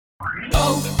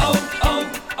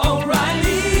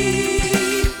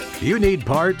O'Reilly. You need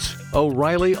parts?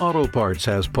 O'Reilly Auto Parts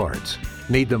has parts.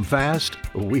 Need them fast?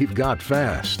 We've got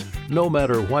fast. No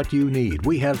matter what you need,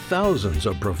 we have thousands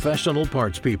of professional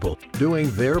parts people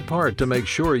doing their part to make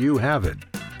sure you have it.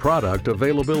 Product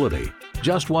availability.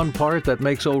 Just one part that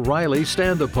makes O'Reilly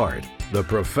stand apart. The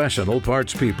professional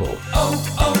parts people.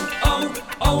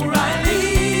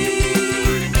 O'Reilly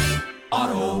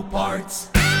Auto Parts.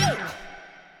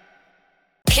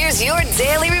 Here's your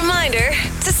daily reminder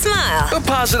to smile. A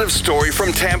positive story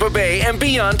from Tampa Bay and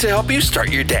beyond to help you start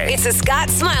your day. It's a Scott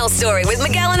Smile Story with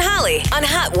Miguel and Holly on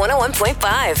Hot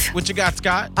 101.5. What you got,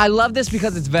 Scott? I love this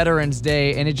because it's Veterans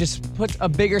Day and it just puts a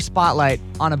bigger spotlight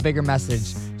on a bigger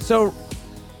message. So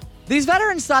these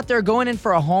veterans thought they were going in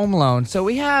for a home loan. So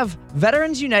we have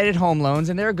Veterans United Home Loans,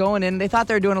 and they're going in. They thought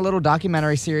they were doing a little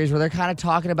documentary series where they're kind of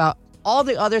talking about all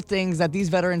the other things that these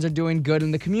veterans are doing good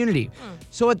in the community.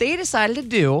 So what they decided to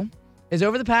do is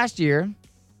over the past year,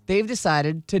 they've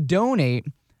decided to donate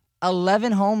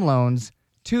 11 home loans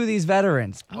to these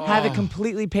veterans. Have it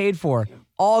completely paid for.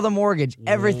 All the mortgage,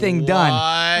 everything done.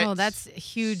 Oh, that's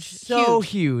huge. So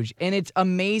huge. And it's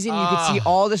amazing. You could see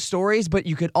all the stories, but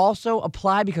you could also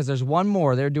apply because there's one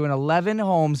more. They're doing 11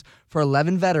 homes for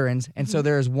 11 veterans, and so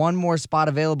there is one more spot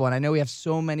available. And I know we have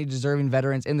so many deserving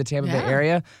veterans in the Tampa Bay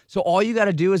area. So all you got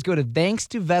to do is go to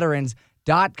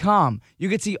thanks2veterans.com. You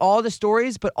could see all the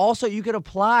stories, but also you could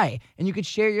apply and you could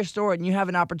share your story, and you have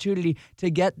an opportunity to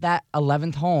get that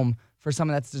 11th home for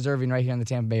someone that's deserving right here in the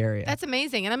Tampa Bay area. That's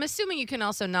amazing. And I'm assuming you can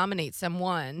also nominate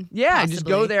someone. Yeah, possibly. just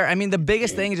go there. I mean, the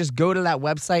biggest thing is just go to that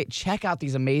website, check out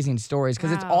these amazing stories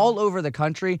because it's all over the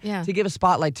country to give a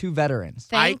spotlight to veterans.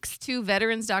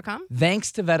 Thanks2veterans.com?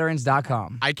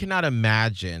 Thanks2veterans.com. I cannot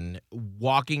imagine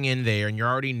walking in there and you're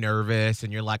already nervous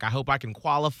and you're like, I hope I can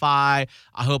qualify.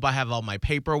 I hope I have all my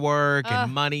paperwork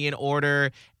and money in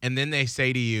order. And then they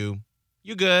say to you,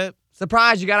 you good.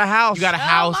 Surprise, you got a house. You got a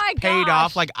house my paid gosh.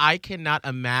 off. Like, I cannot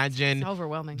imagine It's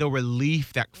overwhelming. the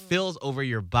relief that fills over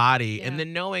your body. And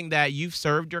then knowing that you've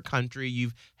served your country,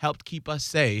 you've helped keep us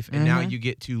safe, and now you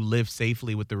get to live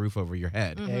safely with the roof over your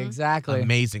head. Exactly.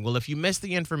 Amazing. Well, if you missed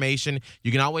the information,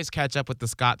 you can always catch up with the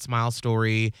Scott Smile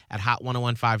Story at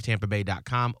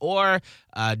hot1015tampabay.com or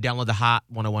download the Hot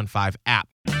 1015 app.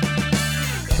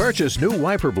 Purchase new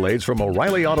wiper blades from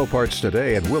O'Reilly Auto Parts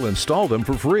today and we'll install them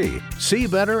for free. See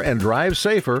better and drive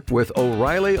safer with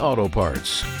O'Reilly Auto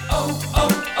Parts.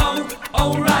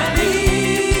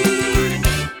 O'Reilly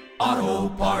Auto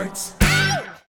Parts.